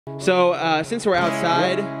So since we're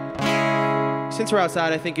outside,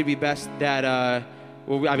 I think it'd be best that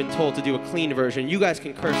well, I've been told to do a clean version. You guys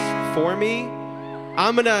can curse for me.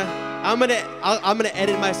 I'm gonna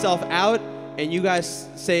edit myself out, and you guys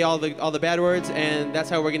say all the bad words, and that's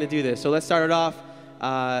how we're gonna do this. So let's start it off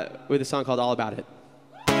with a song called "All About It."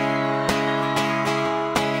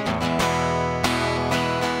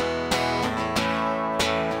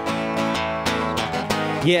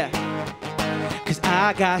 Yeah. Cause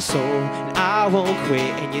I got soul and I won't quit,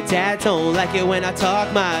 and your dad don't like it when I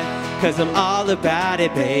talk mine. Cause I'm all about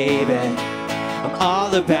it, baby. I'm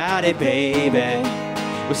all about it, baby.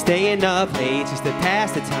 We're staying up late just to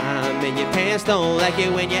pass the time, and your pants don't like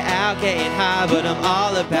it when you're out getting high. But I'm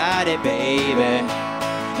all about it, baby.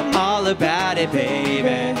 I'm all about it,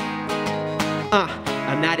 baby.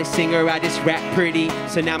 I'm not a singer, I just rap pretty.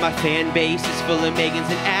 So now my fan base is full of Megans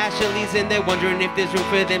and Ashleys, and they're wondering if there's room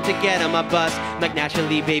for them to get on my bus. I'm like,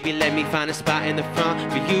 naturally, baby, let me find a spot in the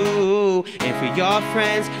front for you and for your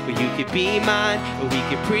friends, where you could be mine, or we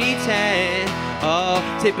could pretend. Oh,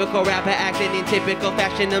 typical rapper acting in typical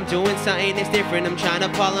fashion. I'm doing something that's different. I'm trying to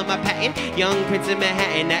follow my pattern. Young Prince of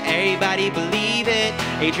Manhattan, not everybody believe it.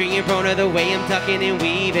 Adrian Broner, the way I'm ducking and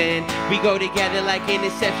weaving. We go together like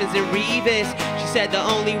Interceptions and Revis. She said the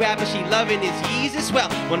only rapper she loving is Yeezus. Well,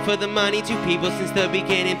 one for the money, two people since the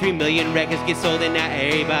beginning. 3 million records get sold and now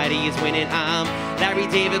everybody is winning. I'm Larry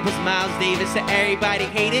David plus Miles Davis, so everybody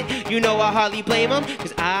hate it. You know I hardly blame them,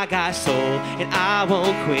 cause I got soul and I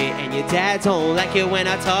won't quit, and your dad don't like it when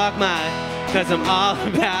I talk mine. Cause I'm all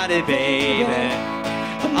about it, baby.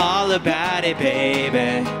 I'm all about it,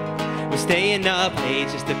 baby. We're staying up late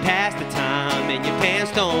just to pass the time, and your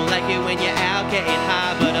pants don't like it when you're out getting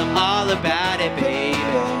high. But I'm all about it, baby.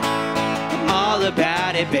 I'm all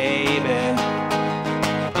about it, baby.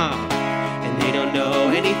 And they don't know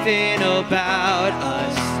anything about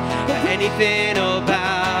us, or anything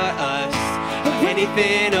about us, or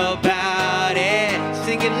anything about it.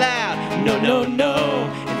 Sing it loud. No, no, no.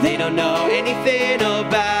 And they don't know anything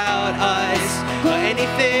about us, or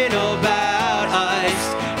anything about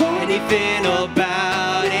us, or anything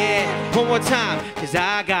about it. One more time. Cause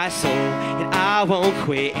I got soul and I won't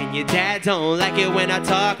quit, and your dad don't like it when I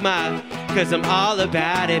talk my. Cause I'm all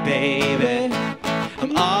about it, baby.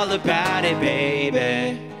 I'm all about it,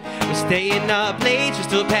 baby. We're staying up late just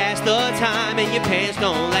to pass the time, and your pants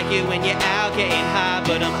don't like it when you're out getting high.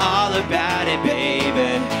 But I'm all about it,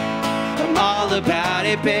 baby. I'm all about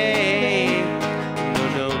it, babe. No,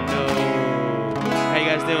 no, no. How you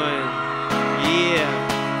guys doing?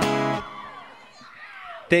 Yeah.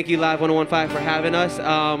 Thank you, Live 1015, for having us.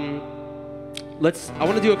 I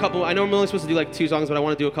want to do a couple. I know I'm only supposed to do like 2 songs, but I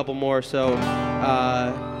want to do a couple more. So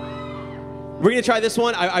we're gonna try this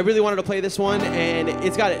one. I really wanted to play this one, and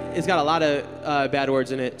it's got a lot of bad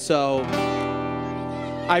words in it. So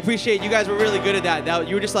I appreciate you guys were really good at that.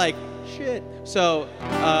 You were just like shit. So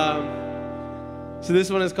this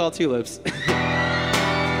one is called Two Lips.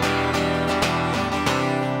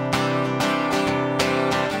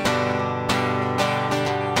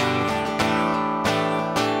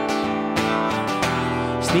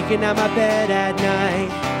 Sneaking out my bed at night,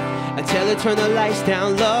 I tell her turn the lights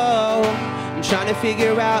down low. I'm trying to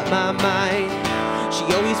figure out my mind. She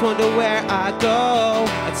always wonder where I go.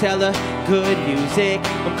 I tell her good music.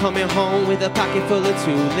 I'm coming home with a pocket full of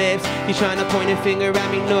tulips. He's trying to point a finger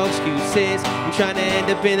at me, no excuses. I'm trying to end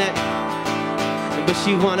up in that, but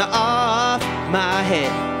she wanna off my head.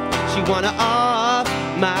 She wanna off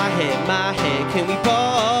my head, my head. Can we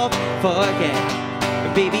both forget?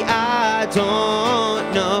 Baby, I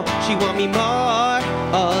don't know. She want me more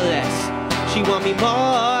or less. She want me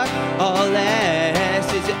more or less.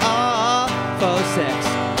 Is it all for sex?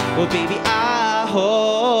 Well, baby, I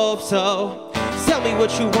hope so. Tell me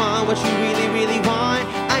what you want, what you really, really want.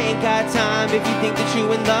 I ain't got time if you think that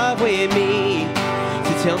you in love with me.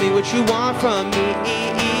 So tell me what you want from me.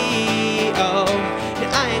 Oh,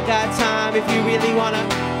 and I ain't got time if you really wanna.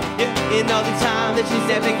 In all the time that she's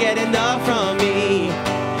never get enough from me.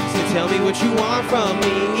 So tell me what you want from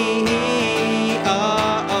me.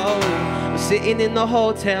 Oh, I'm sitting in the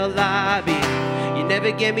hotel lobby. You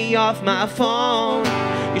never get me off my phone.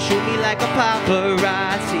 You shoot me like a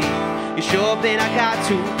paparazzi. You show up then I got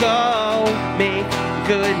to go. Make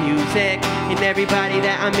good music, and everybody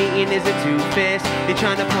that I'm meeting is a two-fist. They're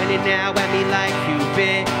trying to point it now at me like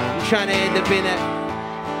Cupid. I'm trying to end up in a.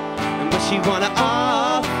 But she wanna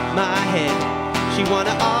off my head. She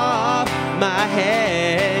wanna off my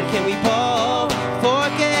head. Can we both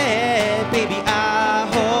forget? Baby, I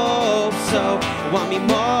hope so. Want me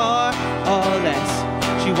more or less?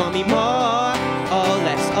 She want me more or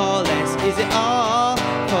less, or less. Is it all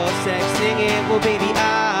for well baby,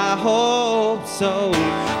 I hope so.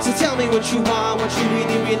 So tell me what you want, what you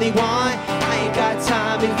really, really want. I ain't got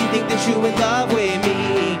time if you think that you in love with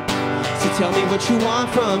me. So tell me what you want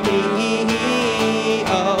from me,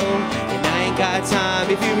 oh. And I ain't got time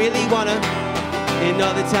if you really wanna. And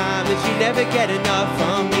all the time that you never get enough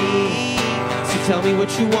from me. So tell me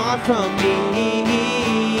what you want from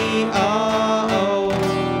me, oh.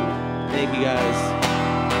 Thank you guys.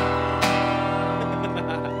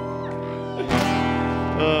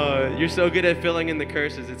 Oh, you're so good at filling in the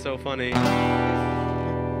curses, it's so funny.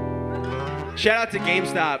 Shout out to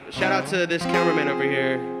GameStop. Shout out to this cameraman over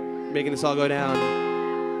here, making this all go down.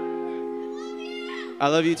 I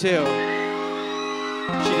love you too.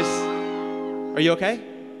 She just, are you okay?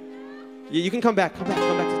 You can come back to the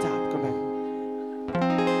top, come back.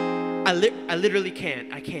 I literally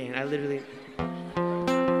can't, I literally.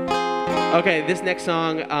 Okay, this next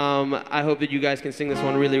song, I hope that you guys can sing this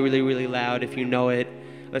one really, really, really loud if you know it.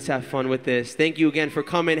 Let's have fun with this. Thank you again for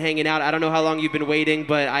coming, hanging out. I don't know how long you've been waiting,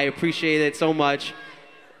 but I appreciate it so much.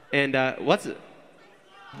 And what's it?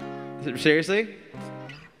 Seriously?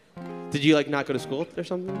 Did you like not go to school or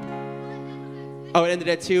something? Oh, it ended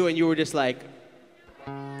at 2 and you were just like,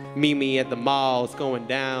 meet me at the mall, it's going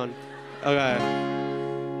down. Okay.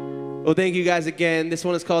 Well, thank you guys again. This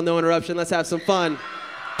one is called No Interruption. Let's have some fun.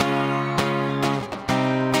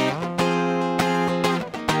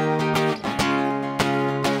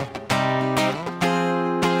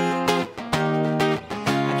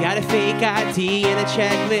 Got a fake ID and a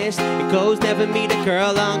checklist. It goes never meet a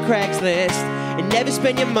girl on Craigslist. And never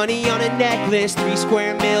spend your money on a necklace. 3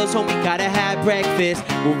 square meals, homie, gotta have breakfast.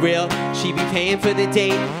 Well, real, she be paying for the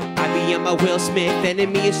date. I be on my Will Smith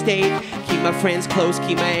enemy estate. Keep my friends close,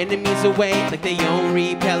 keep my enemies away. Like they own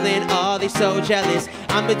repellent, oh, they so jealous.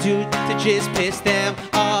 I'm a dude to just piss them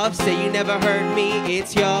off. Say you never heard me,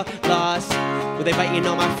 it's your loss. Well, they biting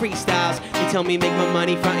on my freestyles. They tell me make my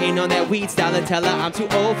money frontin' on that weed style. I tell her I'm too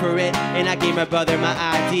old for it. And I gave my brother my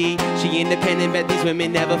ID. She independent, but these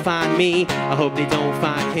women never find me. I hope they don't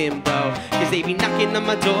find him though. Cause they be knocking on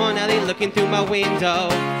my door, now they looking through my window.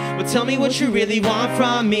 Well, tell me what you really want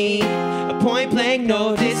from me. A point blank,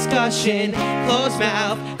 no discussion. Close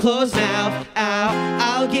mouth, ow.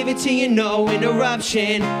 I'll give it to you, no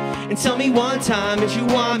interruption. And tell me one time that you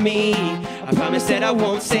want me. I promise that I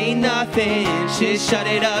won't say nothing. Shit, shut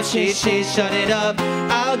it up, shit, shut it up.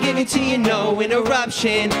 I'll give it to you, no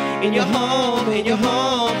interruption. In your home,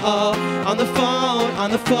 oh. On the phone,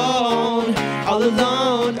 all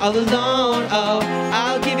alone, oh.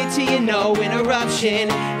 I'll give it to you, no interruption.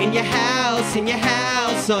 In your house,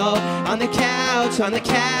 oh. On the couch.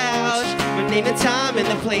 We'll name the time and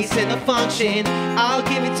the place and the function. I'll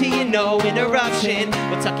give it to you, no interruption.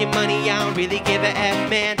 We're talking money, I don't really give a F,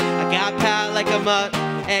 man. I got power like I'm a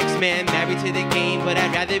X-Man. Married to the game, but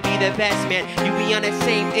I'd rather be the best, man. You be on that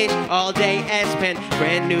same itch all day, S-Pen.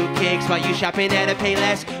 Brand new kicks while you shopping at a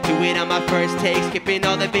Payless. Do it on my first take, skipping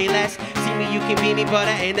all the Bayless. See me, you can beat me, but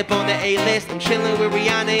I end up on the A-list. I'm chilling with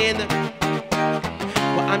Rihanna in the...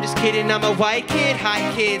 Well, I'm just kidding, I'm a white kid, hi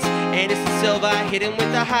kids. Anderson Silva, I hit him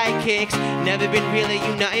with the high kicks. Never been really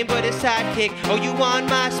you nothing but a sidekick. Oh, you on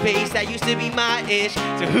my space, that used to be my ish.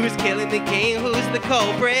 So who's killing the game, who's the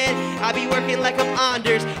culprit? I be working like I'm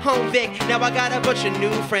Anders, home Vic. Now I got a bunch of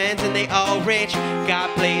new friends and they all rich.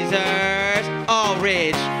 Got blazers, all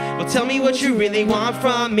rich. Well, tell me what you really want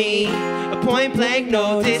from me. A point blank,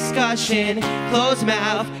 no discussion. Close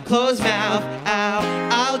mouth, ow.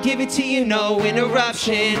 I'll give it to you, no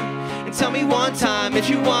interruption. And tell me one time if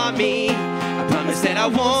you want me. I promise that I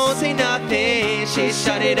won't say nothing. Shit,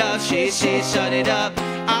 shut it up, shit, shut it up.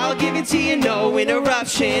 I'll give it to you, no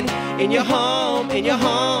interruption. In your home,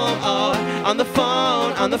 oh. On the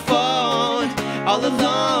phone, all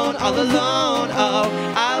alone, oh.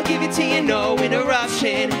 I'll give it to you, no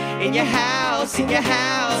interruption. In your house,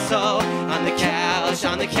 oh. On the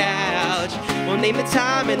couch. We'll name the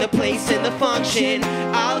time and the place and the function.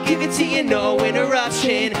 I'll give it to you, no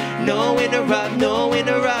interruption. No interruption. No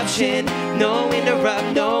interruption.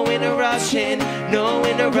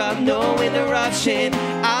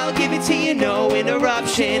 I'll give it to you, no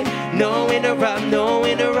interruption. No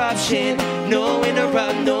interruption.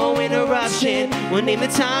 We'll name the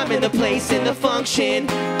time and the place and the function.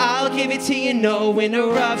 I'll give it to you, no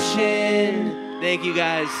interruption. Thank you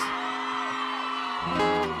guys.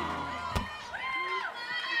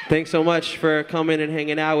 Thanks so much for coming and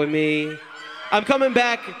hanging out with me. I'm coming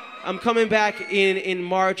back in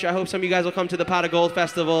March. I hope some of you guys will come to the Pot of Gold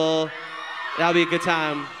Festival. That'll be a good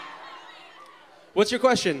time. What's your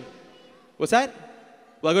question? What's that?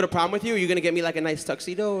 Will I go to prom with you? Are you gonna get me like a nice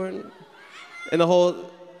tuxedo and the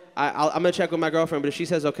whole... I'm gonna check with my girlfriend, but if she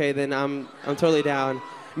says okay, then I'm totally down.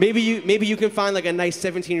 Maybe you can find like a nice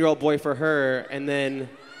 17-year-old boy for her, and then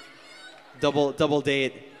double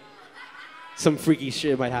date. Some freaky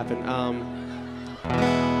shit might happen.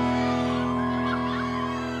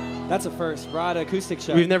 That's a first. Bra at an acoustic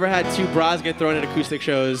show. We've never had 2 bras get thrown at acoustic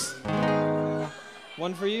shows.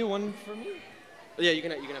 One for you, one for me. Yeah, you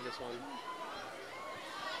can have this one.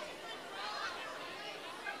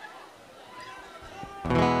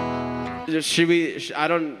 Should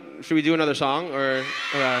we do another song or?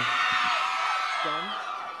 Done.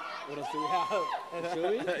 What else do we have? Should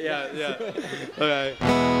we? Yeah. Okay.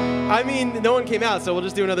 I mean, no one came out, so we'll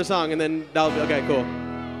just do another song, and then that'll be okay. Cool.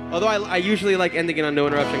 Although I usually like ending it on no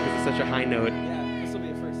interruption because it's such a high note. Yeah, this will be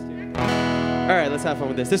a first too. All right, let's have fun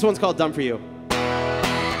with this. This one's called "Dumb for You."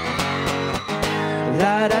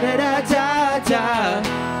 La da da da da da.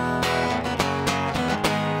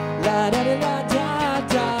 La da da da da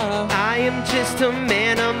da. I am just a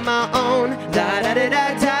man on my own. La da da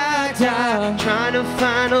da da da. Trying to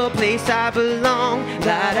find a place I belong.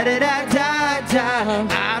 La da da da da da.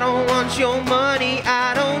 I don't want your money.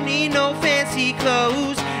 I don't need no fancy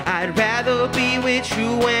clothes. I'd rather be with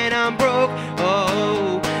you when I'm broke.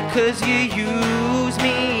 Oh, 'cause you use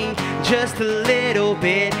me just a little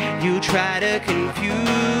bit. You try to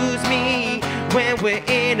confuse me when we're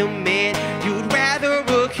intimate. You'd rather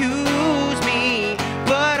accuse me,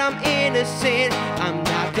 but I'm innocent. I'm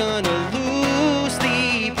not gonna lose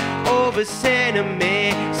sleep over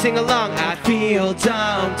sentiment. Sing along. I feel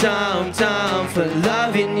dumb, dumb, dumb for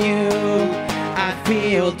loving you. I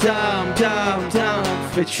feel dumb, dumb, dumb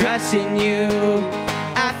for trusting you.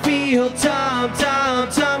 I feel dumb, dumb,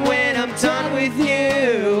 dumb when I'm done with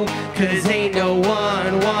you. 'Cause ain't no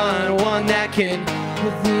one that can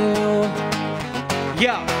with you.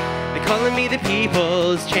 Yo, they're calling me the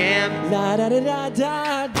people's champ. La da da da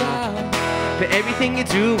da da. But everything you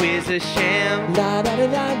do is a sham. La da da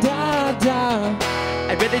da da da.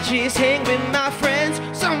 I'd rather just hang with my friends.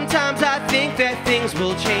 Sometimes I think that things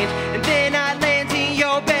will change, and then I land in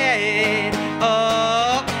your bed.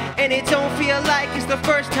 Oh, and it don't feel like it's the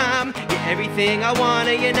first time. You're everything I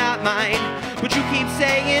wanna, you're not mine. But you keep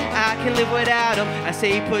saying I can live without them. I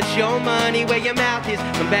say put your money where your mouth is.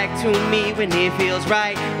 Come back to me when it feels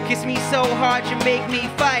right. Kiss me so hard you make me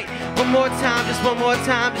fight. One more time, just one more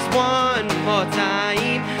time, just one more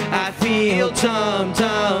time. I feel dumb,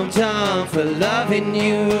 dumb, dumb for loving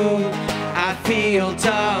you. I feel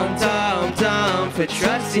dumb, dumb, dumb for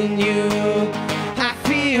trusting you. I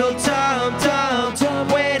feel dumb, dumb, dumb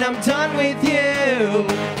when I'm done with you.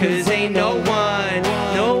 'Cause ain't no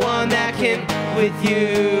one that can with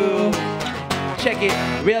you. Check it,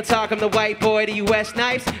 real talk, I'm the white boy to you West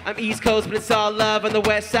Snipes. I'm East Coast, but it's all love on the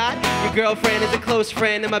West Side. Your girlfriend is a close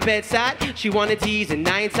friend at my bedside. She wanted tease and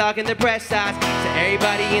I ain't talking the breast size. So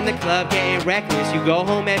everybody in the club getting reckless. You go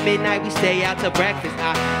home at midnight, we stay out till breakfast.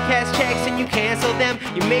 I cash checks and you cancel them.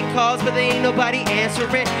 You make calls, but there ain't nobody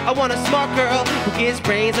answering. I want a smart girl who gives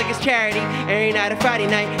brains like it's charity. Every night, a Friday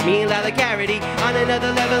night, me and Lila Garrity. On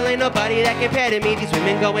another level, ain't nobody that compare to me. These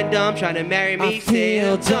women going dumb, trying to marry me. I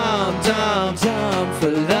feel dumb, dumb, dumb for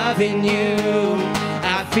loving you.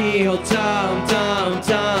 I feel dumb, dumb,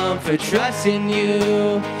 dumb for trusting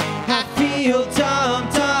you. I feel dumb,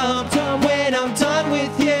 dumb, dumb when I'm done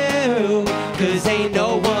with you. 'Cause ain't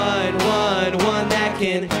no one that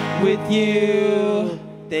can with you.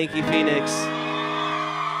 Thank you, Phoenix.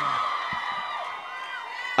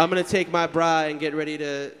 I'm gonna take my bra and get ready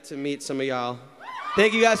to meet some of y'all.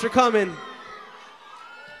 Thank you guys for coming.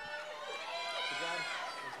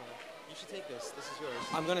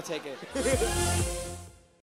 I'm gonna take it.